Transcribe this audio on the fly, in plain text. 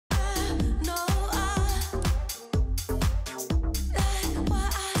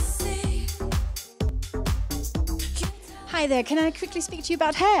Hi there, can I quickly speak to you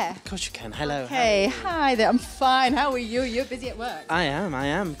about hair? Of course you can. Hello. Hey, hi there. I'm fine. How are you? You're busy at work. I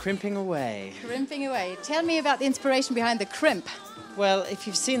am. Crimping away. Crimping away. Tell me about the inspiration behind the crimp. Well, if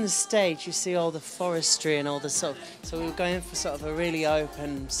you've seen the stage, you see all the forestry and all the sort of... So we were going for sort of a really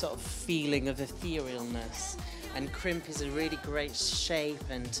open sort of feeling of etherealness. And crimp is a really great shape,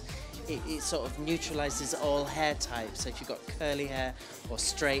 and it sort of neutralises all hair types. So if you've got curly hair or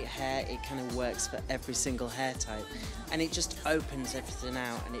straight hair, it kind of works for every single hair type. And it just opens everything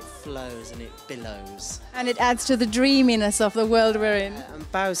out, and it flows and it billows. And it adds to the dreaminess of the world we're in. And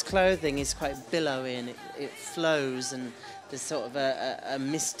Bau's clothing is quite billowy, and it flows, and there's sort of a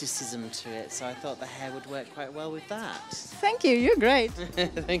mysticism to it. So I thought the hair would work quite well with that. Thank you, you're great.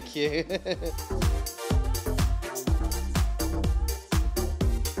 Thank you.